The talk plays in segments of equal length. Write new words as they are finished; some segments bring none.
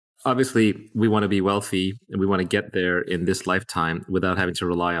Obviously, we want to be wealthy and we want to get there in this lifetime without having to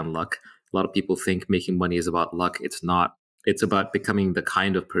rely on luck. A lot of people think making money is about luck. It's not. It's about becoming the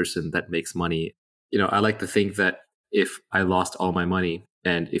kind of person that makes money. I like to think that if I lost all my money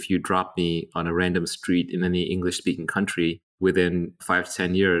and if you drop me on a random street in any English speaking country within 5 to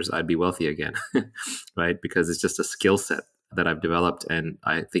 10 years, I'd be wealthy again, right? Because it's just a skill set that I've developed and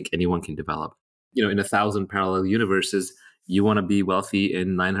I think anyone can develop. In 1,000 parallel universes, you want to be wealthy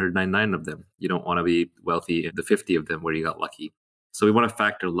in 999 of them. You don't want to be wealthy in the 50 of them where you got lucky. So we want to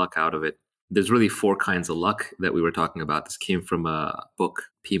factor luck out of it. There's really 4 kinds of luck that we were talking about. This came from a book.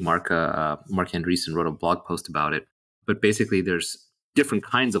 Mark Andreessen wrote a blog post about it. But basically, there's different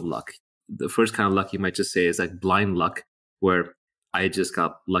kinds of luck. The first kind of luck you might just say is like blind luck, where I just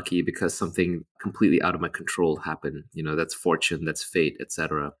got lucky because something completely out of my control happened. That's fortune, that's fate,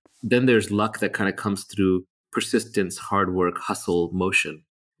 etc. Then there's luck that kind of comes through persistence, hard work, hustle, motion,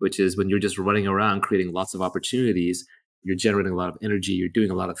 which is when you're just running around creating lots of opportunities, you're generating a lot of energy, you're doing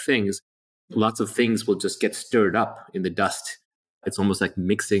a lot of things. Lots of things will just get stirred up in the dust. It's almost like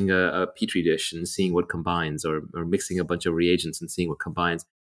mixing a petri dish and seeing what combines, or mixing a bunch of reagents and seeing what combines.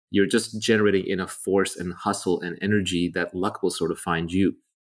 You're just generating enough force and hustle and energy that luck will sort of find you.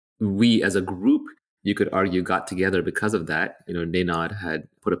 We as a group, you could argue, got together because of that. Nenad had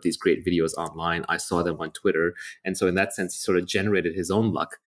put up these great videos online. I saw them on Twitter. And so in that sense, he sort of generated his own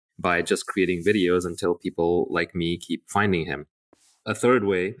luck by just creating videos until people like me keep finding him. A third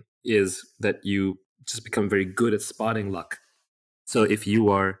way is that you just become very good at spotting luck. So if you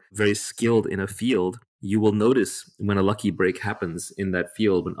are very skilled in a field, you will notice when a lucky break happens in that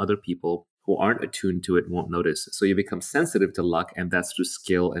field when other people who aren't attuned to it won't notice. So you become sensitive to luck, and that's through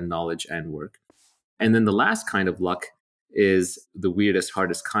skill and knowledge and work. And then the last kind of luck is the weirdest,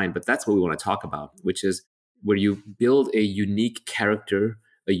 hardest kind, but that's what we want to talk about, which is where you build a unique character,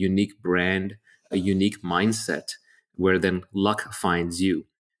 a unique brand, a unique mindset, where then luck finds you.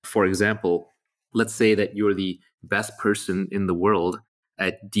 For example, let's say that you're the best person in the world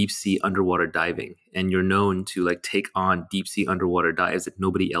at deep sea underwater diving, and you're known to take on deep sea underwater dives that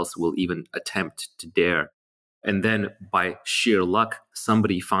nobody else will even attempt to dare. And then by sheer luck,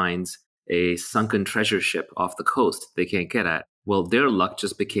 somebody finds a sunken treasure ship off the coast they can't get at. Well, their luck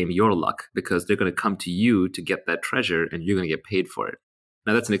just became your luck because they're going to come to you to get that treasure and you're going to get paid for it.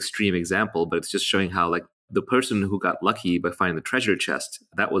 Now, that's an extreme example, but it's just showing how the person who got lucky by finding the treasure chest,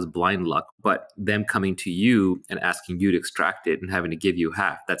 that was blind luck. But them coming to you and asking you to extract it and having to give you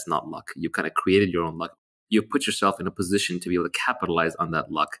half, that's not luck. You kind of created your own luck. You put yourself in a position to be able to capitalize on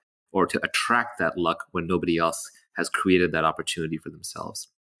that luck or to attract that luck when nobody else has created that opportunity for themselves.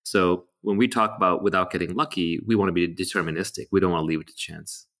 So when we talk about without getting lucky, we want to be deterministic. We don't want to leave it to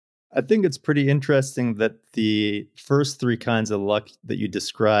chance. I think it's pretty interesting that the first 3 kinds of luck that you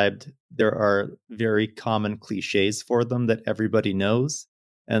described, there are very common cliches for them that everybody knows.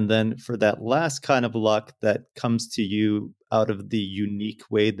 And then for that last kind of luck that comes to you out of the unique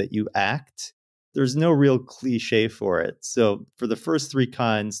way that you act, there's no real cliche for it. So for the first 3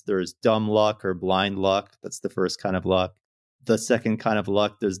 kinds, there's dumb luck or blind luck. That's the first kind of luck. The second kind of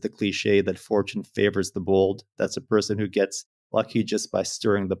luck, there's the cliche that fortune favors the bold. That's a person who gets lucky just by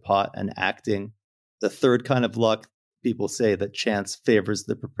stirring the pot and acting. The third kind of luck, people say that chance favors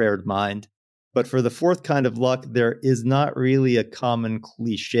the prepared mind. But for the fourth kind of luck, there is not really a common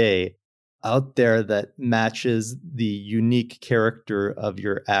cliche out there that matches the unique character of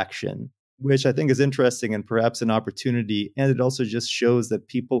your action, which I think is interesting and perhaps an opportunity. And it also just shows that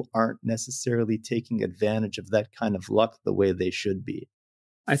people aren't necessarily taking advantage of that kind of luck the way they should be.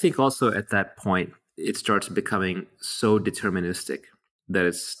 I think also at that point, it starts becoming so deterministic that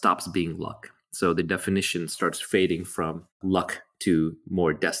it stops being luck. So the definition starts fading from luck to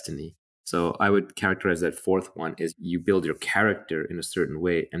more destiny. So I would characterize that fourth one is you build your character in a certain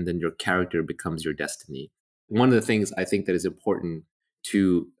way, and then your character becomes your destiny. One of the things I think that is important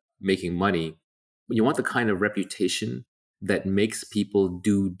to making money, you want the kind of reputation that makes people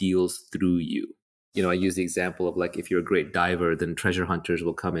do deals through you. I use the example of if you're a great diver, then treasure hunters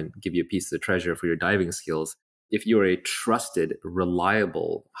will come and give you a piece of the treasure for your diving skills. If you're a trusted,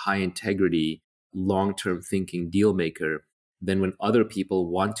 reliable, high integrity, long-term thinking deal maker, then when other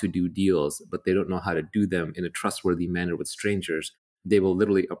people want to do deals, but they don't know how to do them in a trustworthy manner with strangers, they will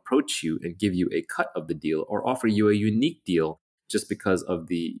literally approach you and give you a cut of the deal or offer you a unique deal just because of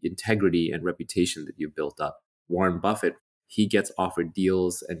the integrity and reputation that you've built up. Warren Buffett, he gets offered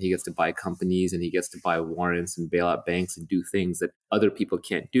deals and he gets to buy companies and he gets to buy warrants and bail out banks and do things that other people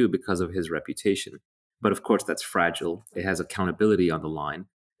can't do because of his reputation. But of course, that's fragile. It has accountability on the line.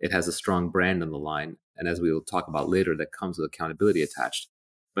 It has a strong brand on the line. And as we will talk about later, that comes with accountability attached.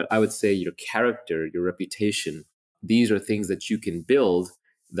 But I would say your character, your reputation, these are things that you can build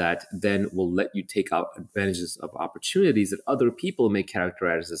that then will let you take out advantages of opportunities that other people may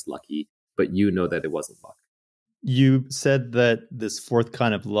characterize as lucky, but you know that it wasn't luck. You said that this fourth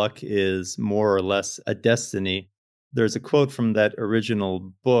kind of luck is more or less a destiny. There's a quote from that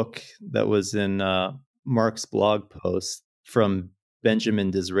original book that was in Mark's blog post from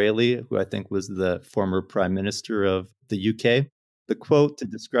Benjamin Disraeli, who I think was the former prime minister of the UK. The quote to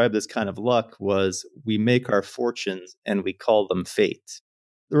describe this kind of luck was, "We make our fortunes and we call them fate."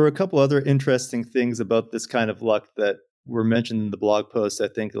 There were a couple other interesting things about this kind of luck that were mentioned in the blog post. I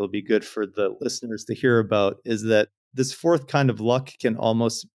think it'll be good for the listeners to hear about, is that this fourth kind of luck can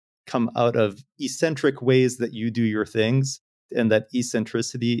almost come out of eccentric ways that you do your things, and that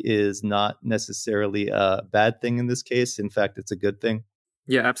eccentricity is not necessarily a bad thing in this case. In fact, it's a good thing.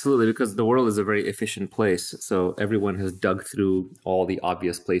 Yeah, absolutely, because the world is a very efficient place. So everyone has dug through all the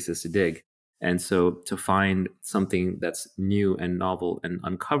obvious places to dig. And so to find something that's new and novel and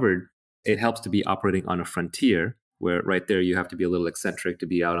uncovered, it helps to be operating on a frontier where right there you have to be a little eccentric to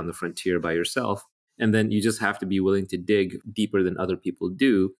be out on the frontier by yourself. And then you just have to be willing to dig deeper than other people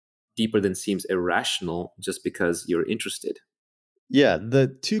do, deeper than seems irrational just because you're interested. Yeah,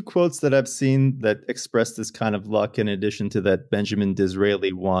 the two quotes that I've seen that express this kind of luck, in addition to that Benjamin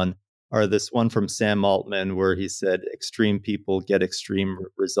Disraeli one, are this one from Sam Altman, where he said, "Extreme people get extreme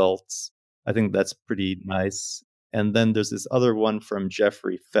results." I think that's pretty nice. And then there's this other one from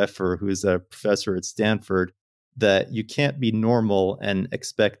Jeffrey Pfeffer, who's a professor at Stanford, that you can't be normal and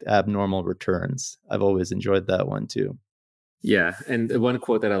expect abnormal returns. I've always enjoyed that one too. Yeah. And one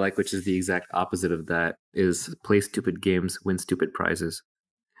quote that I like, which is the exact opposite of that, is play stupid games, win stupid prizes.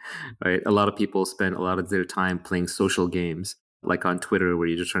 Right? A lot of people spend a lot of their time playing social games, like on Twitter, where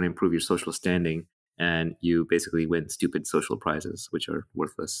you're just trying to improve your social standing and you basically win stupid social prizes, which are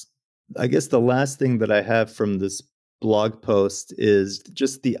worthless. I guess the last thing that I have from this blog post is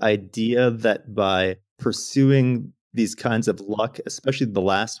just the idea that by pursuing these kinds of luck, especially the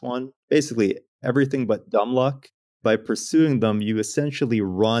last one, basically everything but dumb luck, by pursuing them, you essentially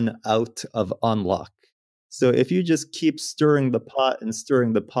run out of unluck. So if you just keep stirring the pot and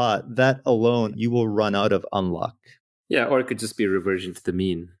stirring the pot, that alone, you will run out of unluck. Yeah, or it could just be a reversion to the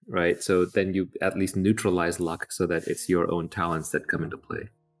mean, right? So then you at least neutralize luck so that it's your own talents that come into play.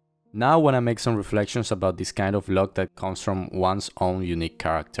 Now I want to make some reflections about this kind of luck that comes from one's own unique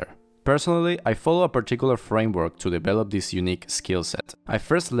character. Personally, I follow a particular framework to develop this unique skill set. I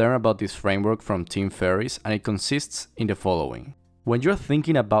first learned about this framework from Tim Ferriss, and it consists in the following. When you're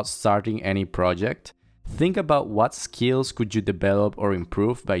thinking about starting any project, think about what skills could you develop or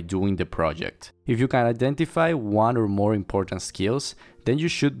improve by doing the project. If you can identify one or more important skills, then you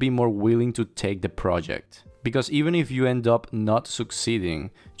should be more willing to take the project. Because even if you end up not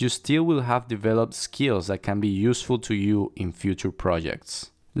succeeding, you still will have developed skills that can be useful to you in future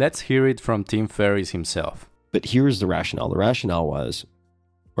projects. Let's hear it from Tim Ferriss himself. But here's the rationale. The rationale was,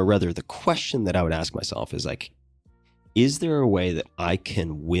 or rather the question that I would ask myself is like, is there a way that I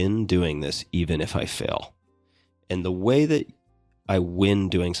can win doing this even if I fail? And the way that I win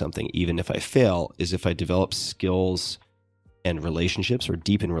doing something even if I fail is if I develop skills and relationships or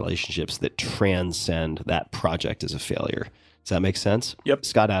deepen relationships that transcend that project as a failure. Does that make sense? Yep.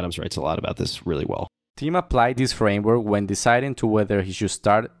 Scott Adams writes a lot about this really well. Tim applied this framework when deciding to whether he should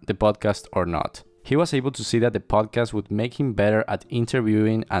start the podcast or not. He was able to see that the podcast would make him better at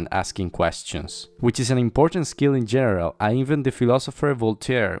interviewing and asking questions, which is an important skill in general, and even the philosopher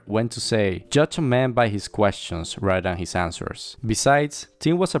Voltaire went to say, "Judge a man by his questions rather than his answers." Besides,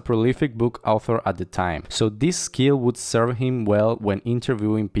 Tim was a prolific book author at the time, so this skill would serve him well when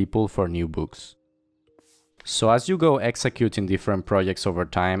interviewing people for new books. So as you go executing different projects over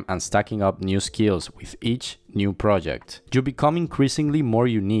time and stacking up new skills with each new project, you become increasingly more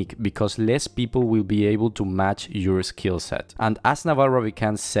unique because less people will be able to match your skill set. And as Naval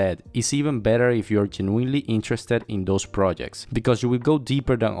Ravikant said, it's even better if you're genuinely interested in those projects because you will go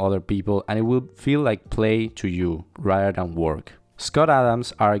deeper than other people and it will feel like play to you rather than work. Scott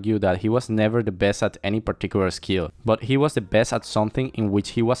Adams argued that he was never the best at any particular skill, but he was the best at something in which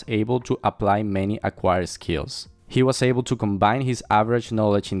he was able to apply many acquired skills. He was able to combine his average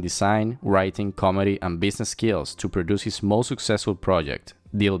knowledge in design, writing, comedy, and business skills to produce his most successful project,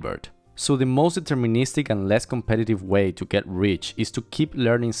 Dilbert. So the most deterministic and less competitive way to get rich is to keep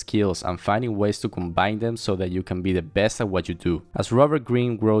learning skills and finding ways to combine them so that you can be the best at what you do. As Robert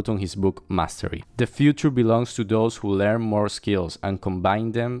Greene wrote on his book Mastery, the future belongs to those who learn more skills and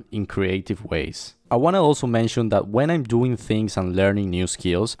combine them in creative ways. I want to also mention that when I'm doing things and learning new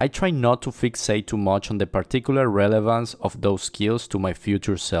skills, I try not to fixate too much on the particular relevance of those skills to my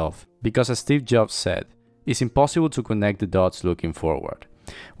future self. Because as Steve Jobs said, it's impossible to connect the dots looking forward.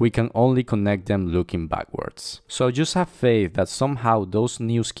 We can only connect them looking backwards. So just have faith that somehow those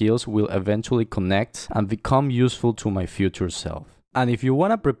new skills will eventually connect and become useful to my future self. And if you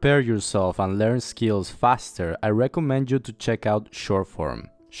want to prepare yourself and learn skills faster, I recommend you to check out Shortform.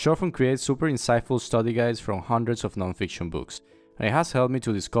 Shortform creates super insightful study guides from hundreds of nonfiction books, and it has helped me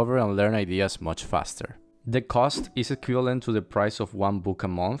to discover and learn ideas much faster. The cost is equivalent to the price of one book a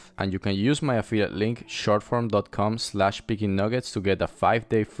month, and you can use my affiliate link shortform.com/pickingnuggets to get a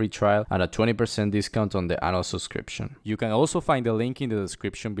 5-day free trial and a 20% discount on the annual subscription. You can also find the link in the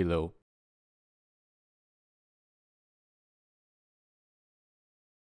description below.